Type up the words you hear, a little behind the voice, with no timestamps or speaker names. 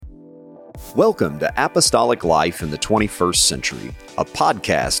Welcome to Apostolic Life in the 21st Century, a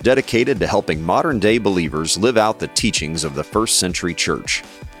podcast dedicated to helping modern-day believers live out the teachings of the first century church.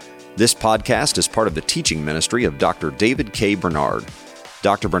 This podcast is part of the teaching ministry of Dr. David K. Bernard.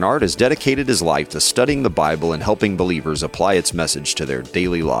 Dr. Bernard has dedicated his life to studying the Bible and helping believers apply its message to their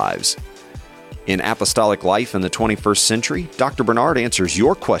daily lives. In Apostolic Life in the 21st Century, Dr. Bernard answers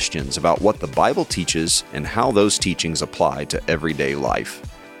your questions about what the Bible teaches and how those teachings apply to everyday life.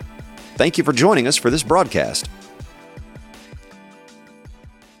 Thank you for joining us for this broadcast.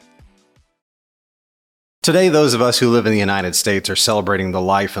 Today, those of us who live in the United States are celebrating the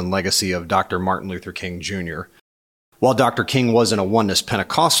life and legacy of Dr. Martin Luther King Jr. While Dr. King wasn't a Oneness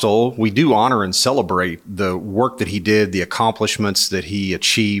Pentecostal, we do honor and celebrate the work that he did, the accomplishments that he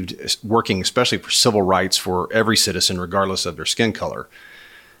achieved, working especially for civil rights for every citizen, regardless of their skin color.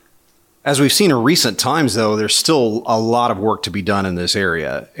 As we've seen in recent times, though, there's still a lot of work to be done in this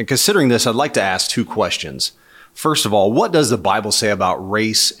area. And considering this, I'd like to ask two questions. First of all, what does the Bible say about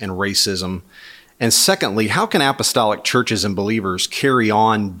race and racism? And secondly, how can apostolic churches and believers carry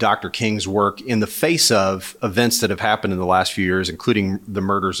on Dr. King's work in the face of events that have happened in the last few years, including the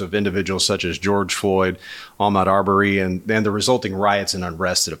murders of individuals such as George Floyd, Ahmaud Arbery, and the resulting riots and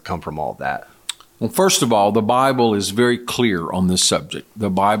unrest that have come from all of that? Well, first of all, the Bible is very clear on this subject. The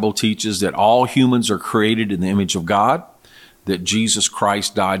Bible teaches that all humans are created in the image of God, that Jesus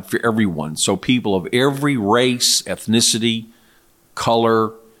Christ died for everyone. So people of every race, ethnicity,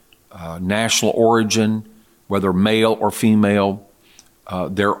 color, national origin, whether male or female,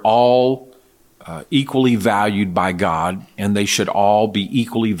 they're all equally valued by God, and they should all be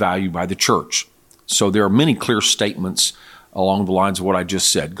equally valued by the church. So there are many clear statements along the lines of what I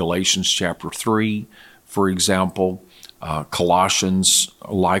just said. Galatians chapter 3, for example, Colossians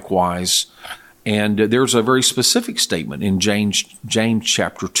likewise. And there's a very specific statement in James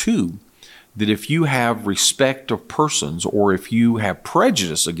chapter 2 that if you have respect of persons or if you have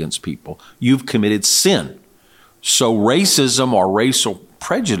prejudice against people, you've committed sin. So racism or racial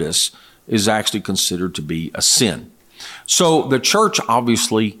prejudice is actually considered to be a sin. So the church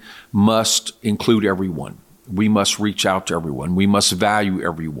obviously must include everyone. We must reach out to everyone. We must value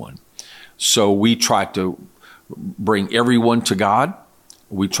everyone. So we try to bring everyone to God.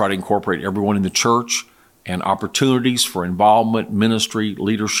 We try to incorporate everyone in the church, and opportunities for involvement, ministry,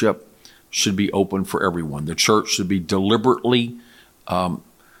 leadership should be open for everyone. The church should be deliberately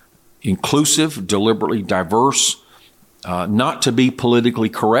inclusive, deliberately diverse, not to be politically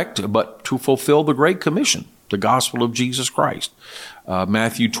correct, but to fulfill the Great Commission, the gospel of Jesus Christ.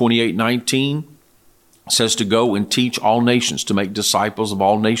 Matthew 28:19 says to go and teach all nations, to make disciples of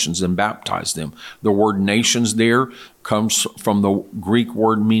all nations and baptize them. The word nations there comes from the Greek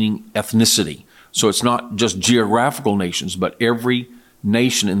word meaning ethnicity. So it's not just geographical nations, but every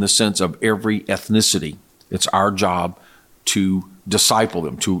nation in the sense of every ethnicity. It's our job to disciple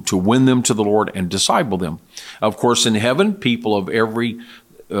them, to win them to the Lord and disciple them. Of course, in heaven, people of every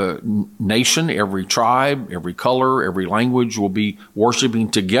nation, every tribe, every color, every language will be worshiping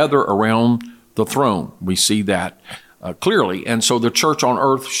together around the throne. We see that clearly. And so the church on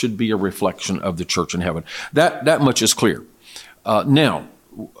earth should be a reflection of the church in heaven. That much is clear.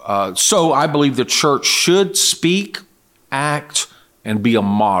 So I believe the church should speak, act, and be a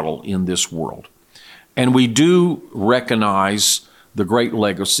model in this world. And we do recognize the great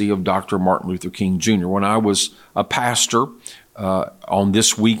legacy of Dr. Martin Luther King Jr. When I was a pastor, on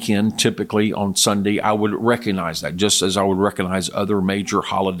this weekend, typically on Sunday, I would recognize that, just as I would recognize other major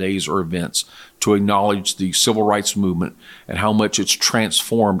holidays or events, to acknowledge the civil rights movement and how much it's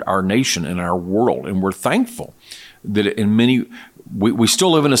transformed our nation and our world. And we're thankful that we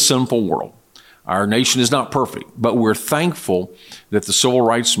still live in a sinful world. Our nation is not perfect, but we're thankful that the civil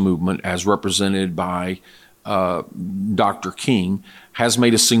rights movement, as represented by Dr. King, has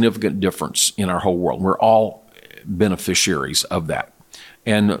made a significant difference in our whole world. We're all beneficiaries of that.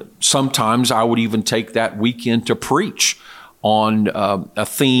 And sometimes I would even take that weekend to preach on a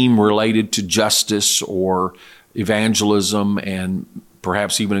theme related to justice or evangelism, and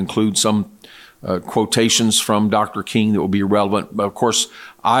perhaps even include some quotations from Dr. King that will be relevant. But of course,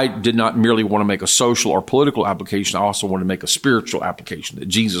 I did not merely want to make a social or political application. I also wanted to make a spiritual application, that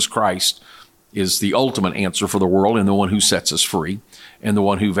Jesus Christ is the ultimate answer for the world and the one who sets us free and the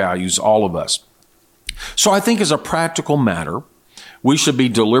one who values all of us. So I think as a practical matter, we should be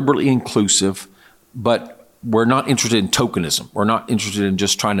deliberately inclusive, but we're not interested in tokenism. We're not interested in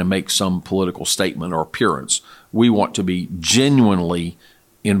just trying to make some political statement or appearance. We want to be genuinely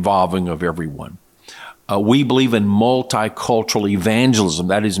involving of everyone. We believe in multicultural evangelism.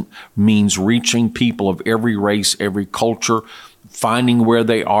 That means reaching people of every race, every culture, finding where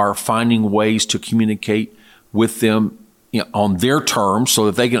they are, finding ways to communicate with them on their terms so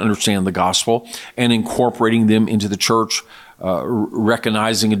that they can understand the gospel, and incorporating them into the church,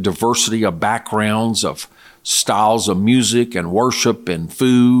 recognizing a diversity of backgrounds, of styles of music and worship and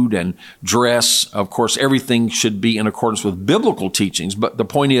food and dress. Of course, everything should be in accordance with biblical teachings. But the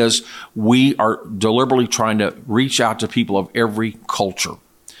point is, we are deliberately trying to reach out to people of every culture.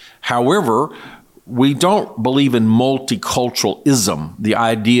 However, we don't believe in multiculturalism, the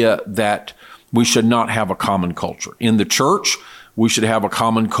idea that we should not have a common culture. In the church, we should have a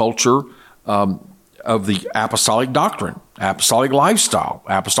common culture of the apostolic doctrine, apostolic lifestyle,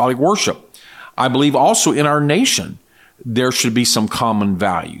 apostolic worship. I believe also in our nation, there should be some common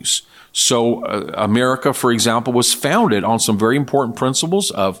values. So America, for example, was founded on some very important principles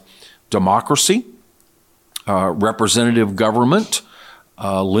of democracy, representative government,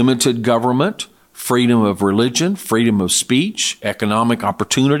 limited government, freedom of religion, freedom of speech, economic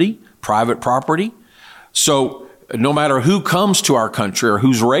opportunity, private property. So no matter who comes to our country or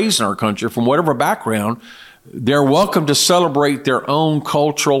who's raised in our country, from whatever background, they're welcome to celebrate their own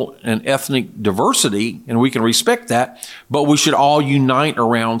cultural and ethnic diversity, and we can respect that, but we should all unite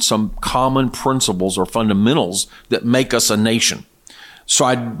around some common principles or fundamentals that make us a nation. So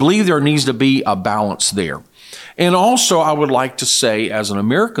I believe there needs to be a balance there. And also, I would like to say, as an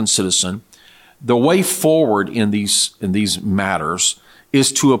American citizen, the way forward in these matters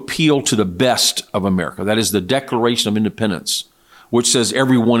is to appeal to the best of America. That is the Declaration of Independence, which says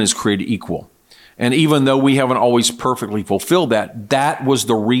everyone is created equal. And even though we haven't always perfectly fulfilled that, that was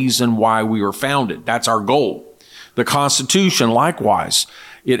the reason why we were founded. That's our goal. The Constitution, likewise,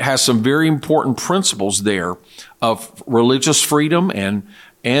 it has some very important principles there of religious freedom and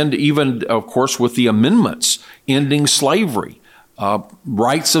even, of course, with the amendments, ending slavery,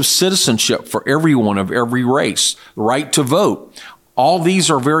 rights of citizenship for everyone of every race, the right to vote. All these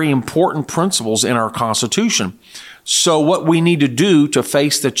are very important principles in our Constitution. So what we need to do to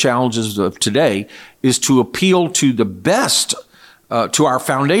face the challenges of today is to appeal to the best, to our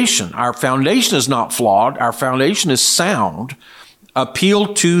foundation. Our foundation is not flawed. Our foundation is sound.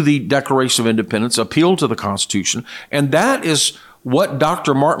 Appeal to the Declaration of Independence, appeal to the Constitution. And that is what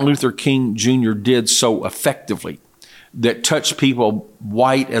Dr. Martin Luther King Jr. did so effectively, that touched people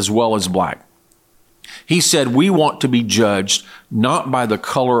white as well as black. He said, we want to be judged not by the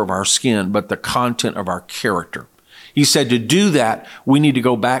color of our skin, but the content of our character. He said to do that, we need to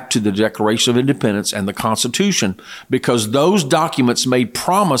go back to the Declaration of Independence and the Constitution, because those documents made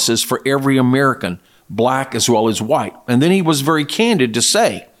promises for every American, black as well as white. And then he was very candid to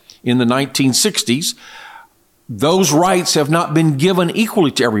say, in the 1960s, those rights have not been given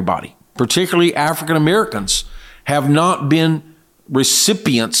equally to everybody, particularly African Americans have not been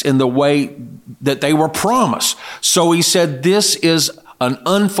recipients in the way that they were promised. So he said, this is an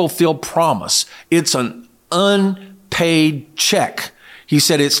unfulfilled promise. It's an unpaid check. He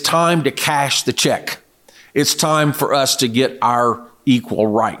said, it's time to cash the check. It's time for us to get our equal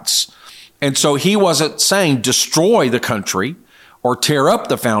rights. And so he wasn't saying destroy the country or tear up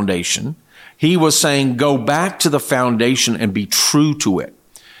the foundation. He was saying go back to the foundation and be true to it.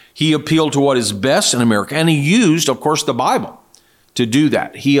 He appealed to what is best in America, and he used, of course, the Bible to do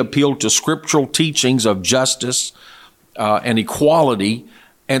that. He appealed to scriptural teachings of justice and equality,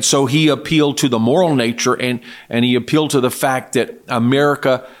 and so he appealed to the moral nature, and he appealed to the fact that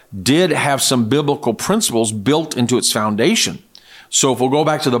America did have some biblical principles built into its foundation. So if we'll go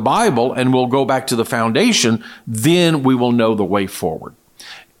back to the Bible and we'll go back to the foundation, then we will know the way forward.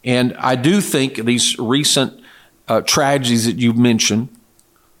 And I do think these recent tragedies that you've mentioned,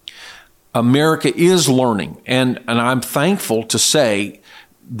 America is learning, and I'm thankful to say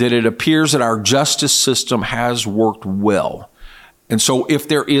that it appears that our justice system has worked well. And so if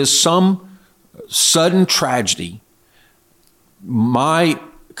there is some sudden tragedy, my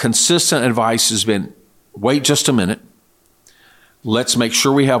consistent advice has been, wait just a minute. Let's make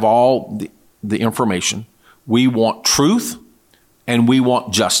sure we have all the information. We want truth and we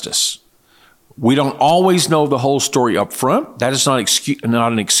want justice. We don't always know the whole story up front. That is not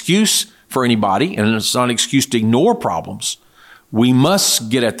an excuse for anybody, and it's not an excuse to ignore problems. We must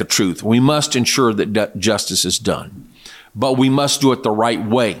get at the truth. We must ensure that justice is done, but we must do it the right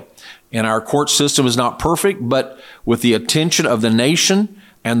way. And our court system is not perfect, but with the attention of the nation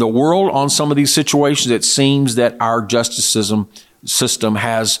and the world on some of these situations, it seems that our justice system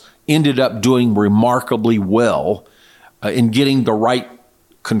has ended up doing remarkably well in getting the right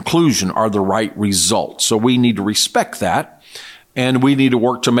conclusion or the right result. So we need to respect that. And we need to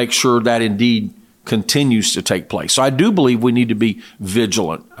work to make sure that indeed continues to take place. So I do believe we need to be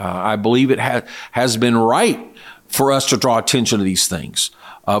vigilant. I believe it has been right for us to draw attention to these things.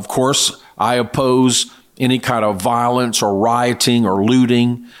 Of course, I oppose any kind of violence or rioting or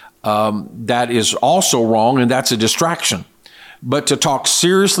looting. That is also wrong, and that's a distraction. But to talk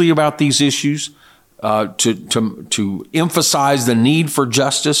seriously about these issues, to emphasize the need for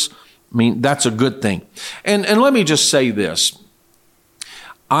justice, I mean, that's a good thing. And let me just say this.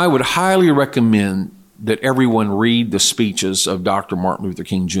 I would highly recommend that everyone read the speeches of Dr. Martin Luther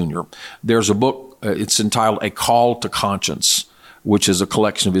King Jr. There's a book, it's entitled A Call to Conscience, which is a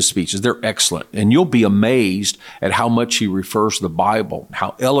collection of his speeches. They're excellent. And you'll be amazed at how much he refers to the Bible,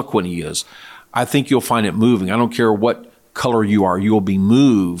 how eloquent he is. I think you'll find it moving. I don't care what color you are, you'll be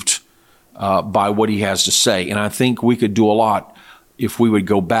moved by what he has to say. And I think we could do a lot if we would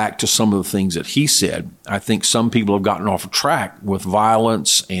go back to some of the things that he said. I think some people have gotten off track with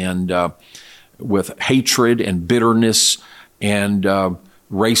violence and with hatred and bitterness and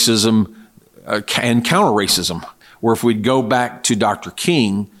racism and counter-racism, where if we'd go back to Dr.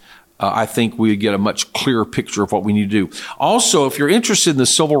 King, I think we would get a much clearer picture of what we need to do. Also, if you're interested in the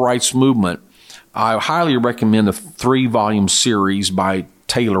civil rights movement, I highly recommend the 3-volume series by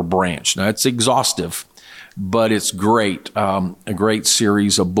Taylor Branch. Now, it's exhaustive, but it's great. A great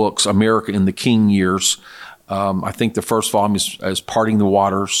series of books, America in the King Years. I think the first volume is Parting the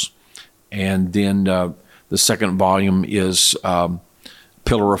Waters, and then the second volume is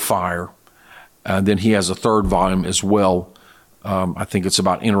Pillar of Fire. Then he has a third volume as well. I think it's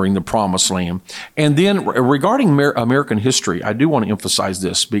about entering the Promised Land. And then regarding American history, I do want to emphasize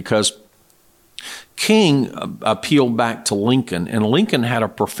this because King appealed back to Lincoln, and Lincoln had a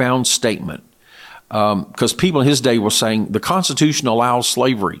profound statement because people in his day were saying the Constitution allows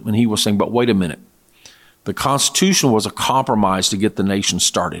slavery. And he was saying, but wait a minute. The Constitution was a compromise to get the nation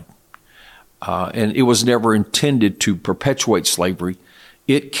started. And it was never intended to perpetuate slavery.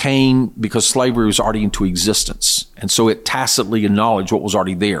 It came because slavery was already into existence. And so it tacitly acknowledged what was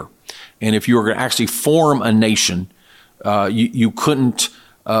already there. And if you were going to actually form a nation, you couldn't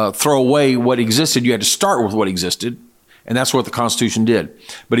throw away what existed. You had to start with what existed. And that's what the Constitution did.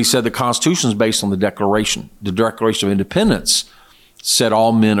 But he said the Constitution is based on the Declaration. The Declaration of Independence said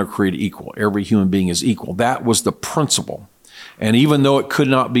all men are created equal. Every human being is equal. That was the principle. And even though it could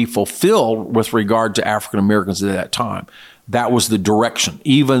not be fulfilled with regard to African Americans at that time, that was the direction.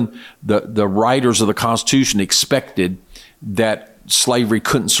 Even the writers of the Constitution expected that slavery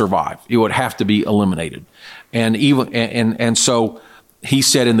couldn't survive. It would have to be eliminated. And so he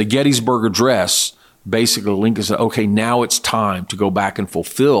said in the Gettysburg Address, basically Lincoln said, okay, now it's time to go back and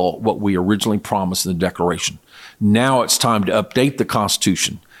fulfill what we originally promised in the Declaration. Now it's time to update the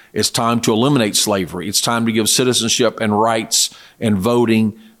Constitution. It's time to eliminate slavery. It's time to give citizenship and rights and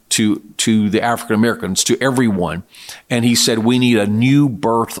voting to the African Americans, to everyone. And he said, we need a new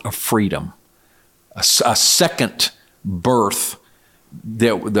birth of freedom, a second birth.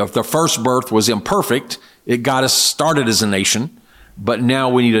 The first birth was imperfect. It got us started as a nation, but now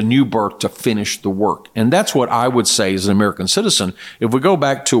we need a new birth to finish the work. And that's what I would say as an American citizen. If we go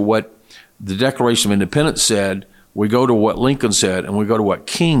back to what the Declaration of Independence said, we go to what Lincoln said, and we go to what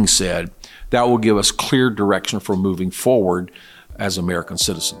King said, that will give us clear direction for moving forward as American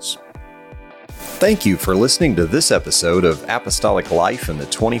citizens. Thank you for listening to this episode of Apostolic Life in the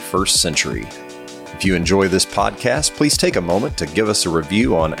 21st Century. If you enjoy this podcast, please take a moment to give us a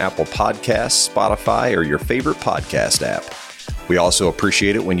review on Apple Podcasts, Spotify, or your favorite podcast app. We also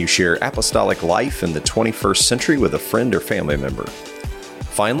appreciate it when you share Apostolic Life in the 21st Century with a friend or family member.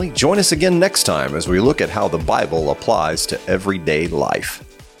 Finally, join us again next time as we look at how the Bible applies to everyday life.